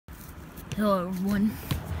Hello everyone,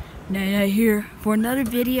 Nana here for another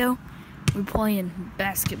video. We're playing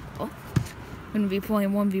basketball. I'm going to be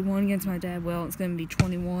playing 1v1 against my dad. Well, it's going to be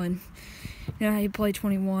 21. You know how you play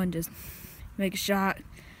 21, just make a shot,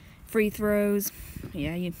 free throws.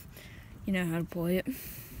 Yeah, you know how to play it.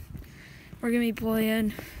 We're going to be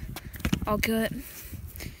playing All Cut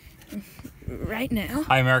right now.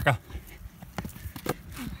 Hi, America.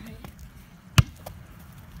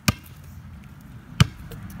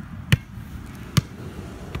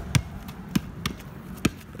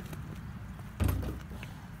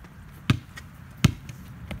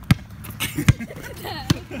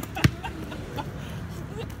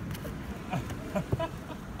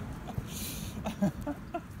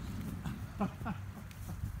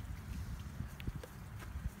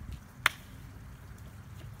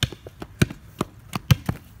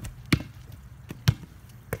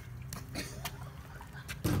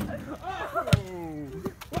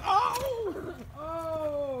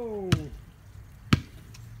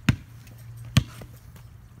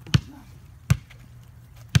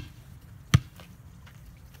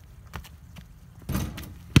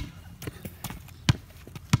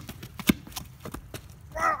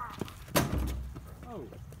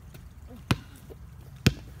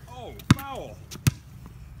 Oh, foul!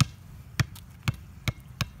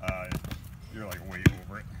 You're like way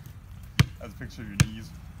over it. That's a picture of your knees.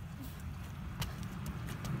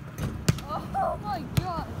 Oh my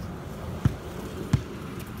gosh!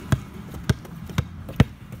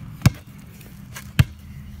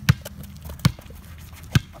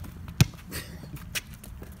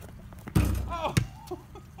 Oh!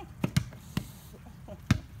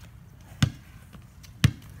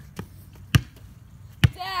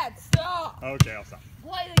 Dad, stop! Okay, I'll stop.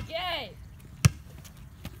 Play the game!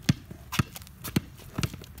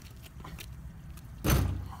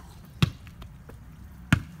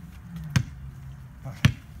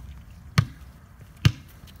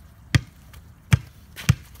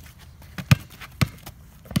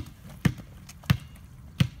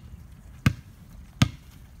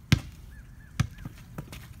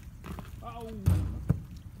 Oh!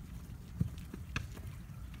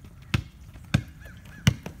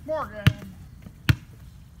 Morgan!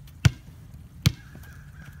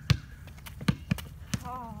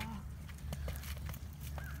 Oh.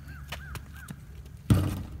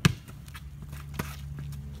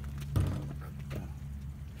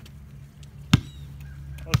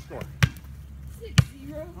 Let's score.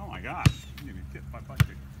 6-0. Oh my gosh. You need to tip my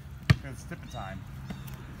bucket. It's tipping time.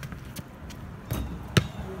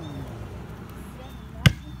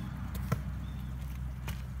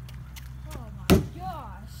 Oh my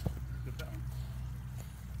gosh. Tip that one.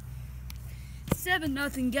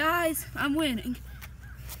 7-0, guys. I'm winning.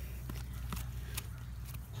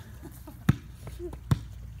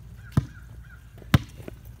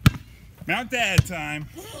 Mount Dad time.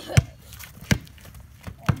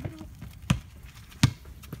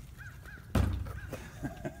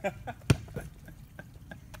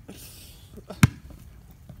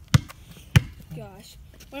 Gosh.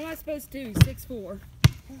 What am I supposed to do? 6'4".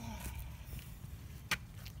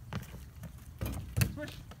 Swish.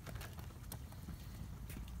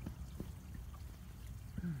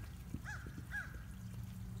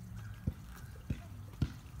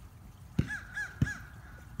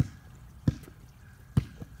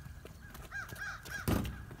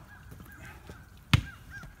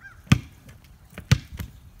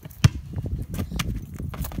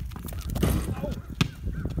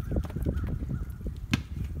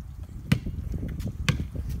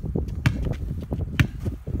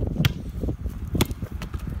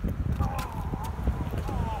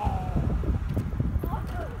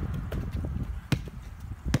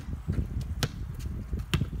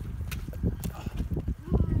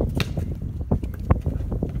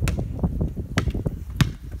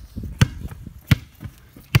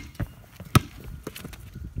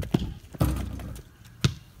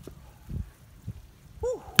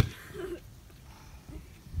 Whew.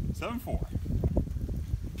 7-4.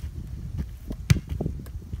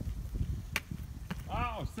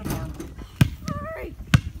 Oh, stiff arm. Alright.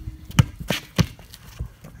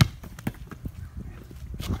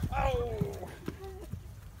 Oh!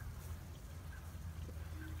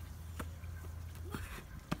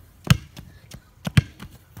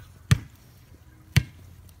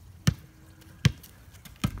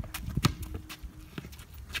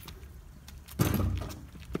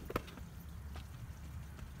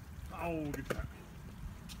 Oh, good shot.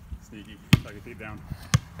 Sneaky. So I can take it down.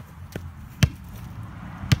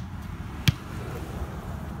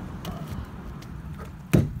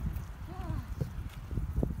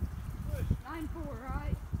 Gosh. 9-4,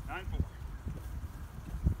 right? 9-4.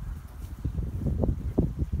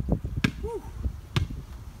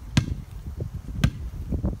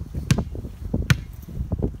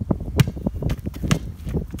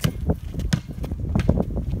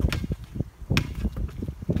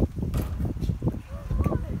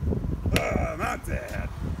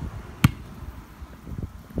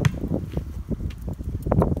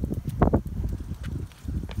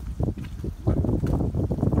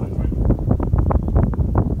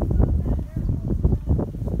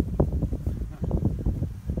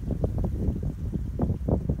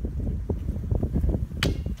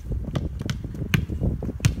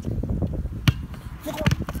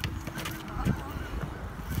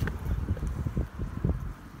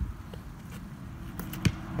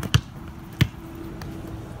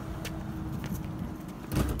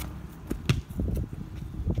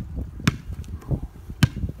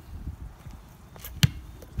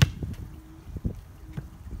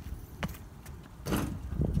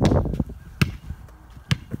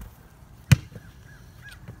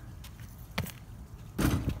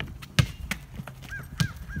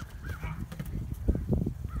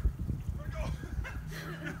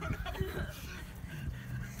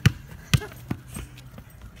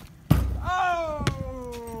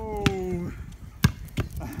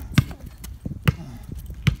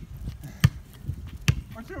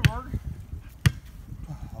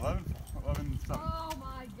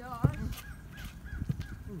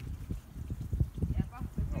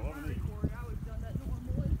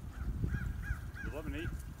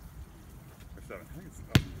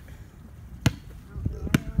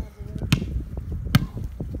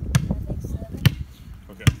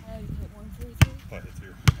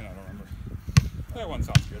 That one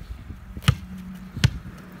sounds good.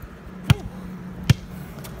 Woo.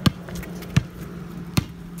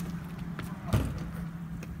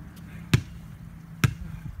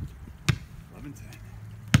 11-10.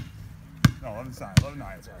 No, 11-9.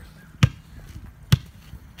 11-9. Sorry.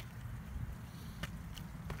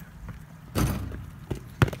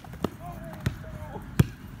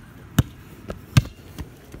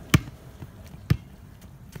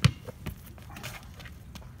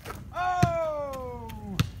 Oh!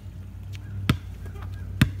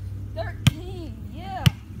 13, yeah.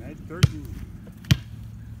 Nice 13.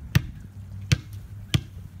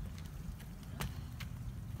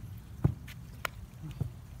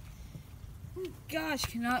 Gosh,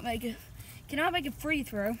 cannot make a free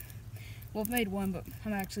throw. Well, I've made one, but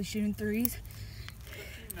I'm actually shooting threes.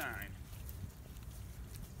 13-9.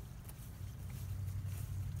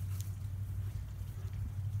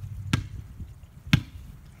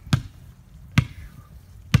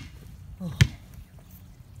 Oh,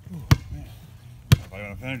 man. I don't have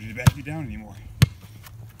enough energy to back you down anymore.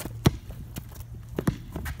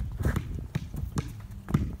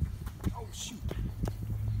 Oh, shoot.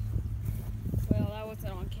 Well, that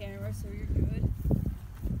wasn't on camera, so you're good.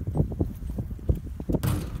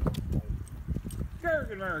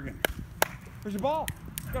 American. Where's your ball?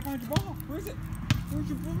 You gotta find your ball. Where is it? Where's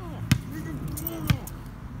your ball? Where's your ball?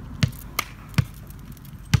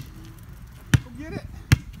 Go get it.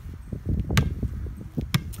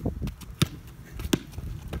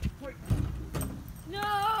 Wait.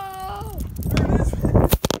 No! There it is.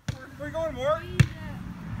 Where you going, Mort?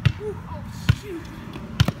 Oh, shoot.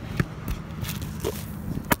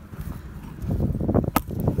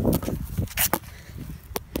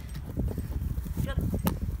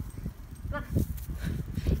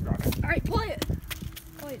 All right, play it.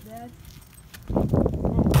 Play it, Dad.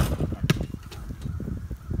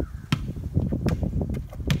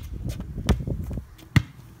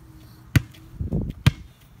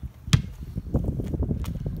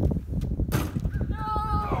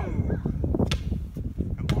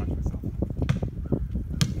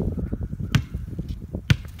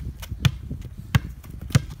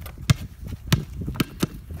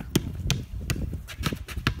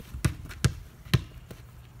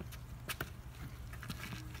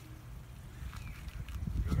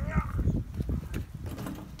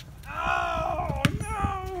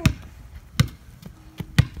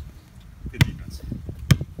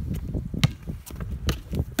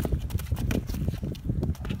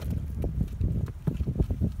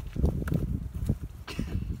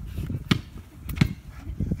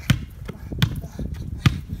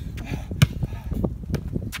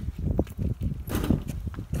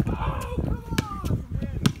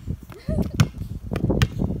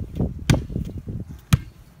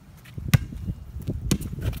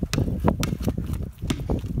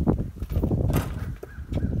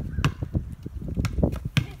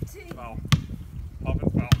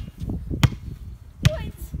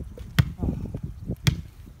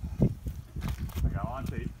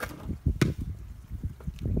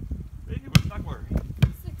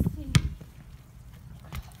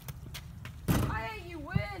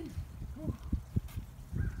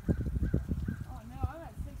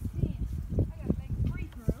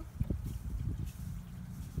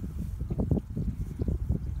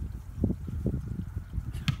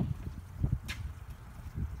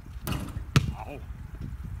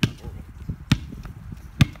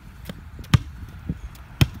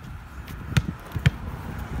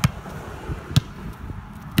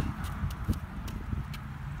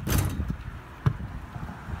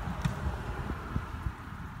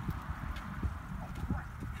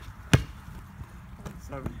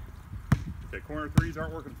 Okay, corner threes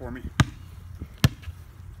aren't working for me.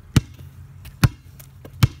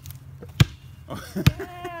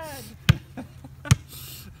 Dad.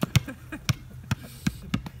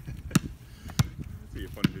 See a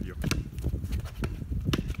fun video.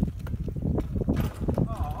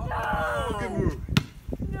 Oh, No! good move.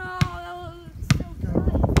 No, that was so good.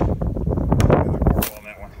 Another ball on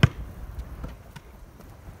that one.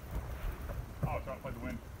 Oh, trying to play the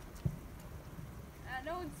wind.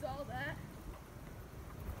 No one saw that.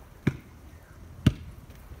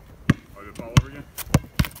 Oh, did it fall over again?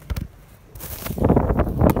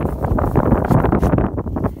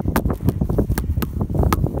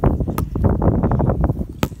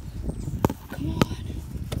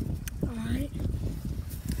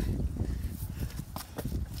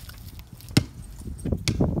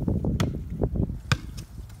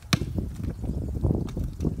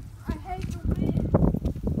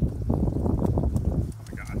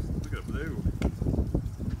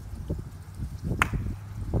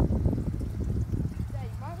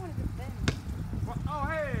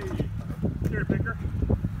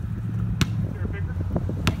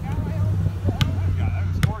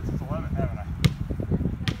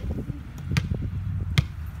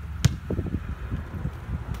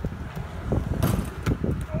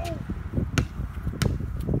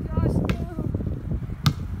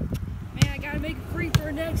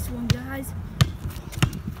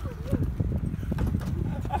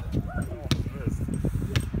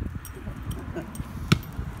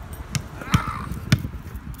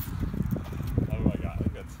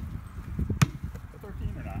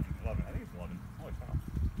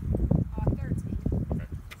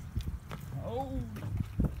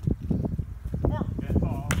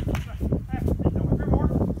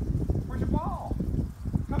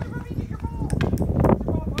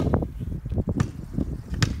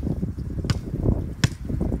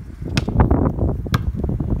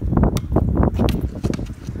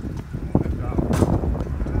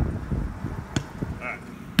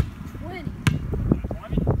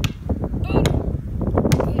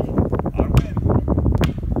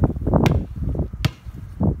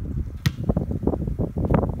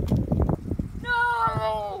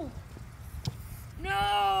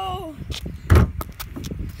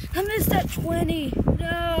 20.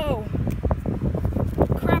 No.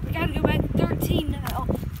 Crap, I gotta go back to 13 now.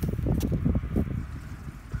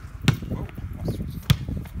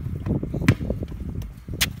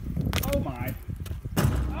 Oh my.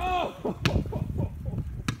 Oh! Oh!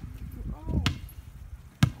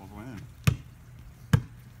 All the way in.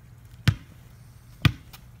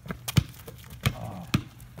 Oh.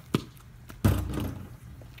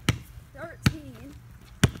 13.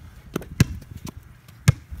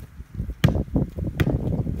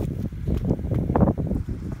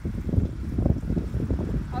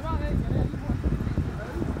 I'm not making it anymore.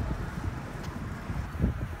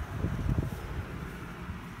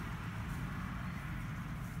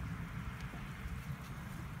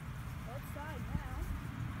 Outside now.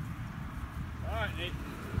 Alright, Nate.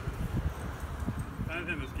 Time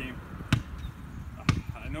to end this game.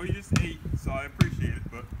 I know you just ate, so I appreciate it,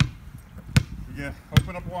 but you're gonna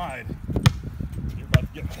open up wide. You're about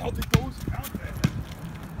to get healthy goes out there.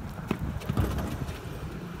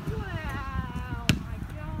 Wow, my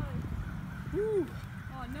God. Woo!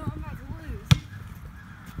 Oh no, I'm about to lose.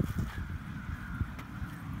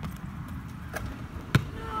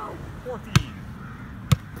 No! 14.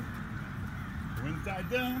 Wind's died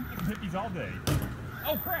down. I can hit these all day.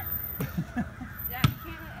 Oh crap!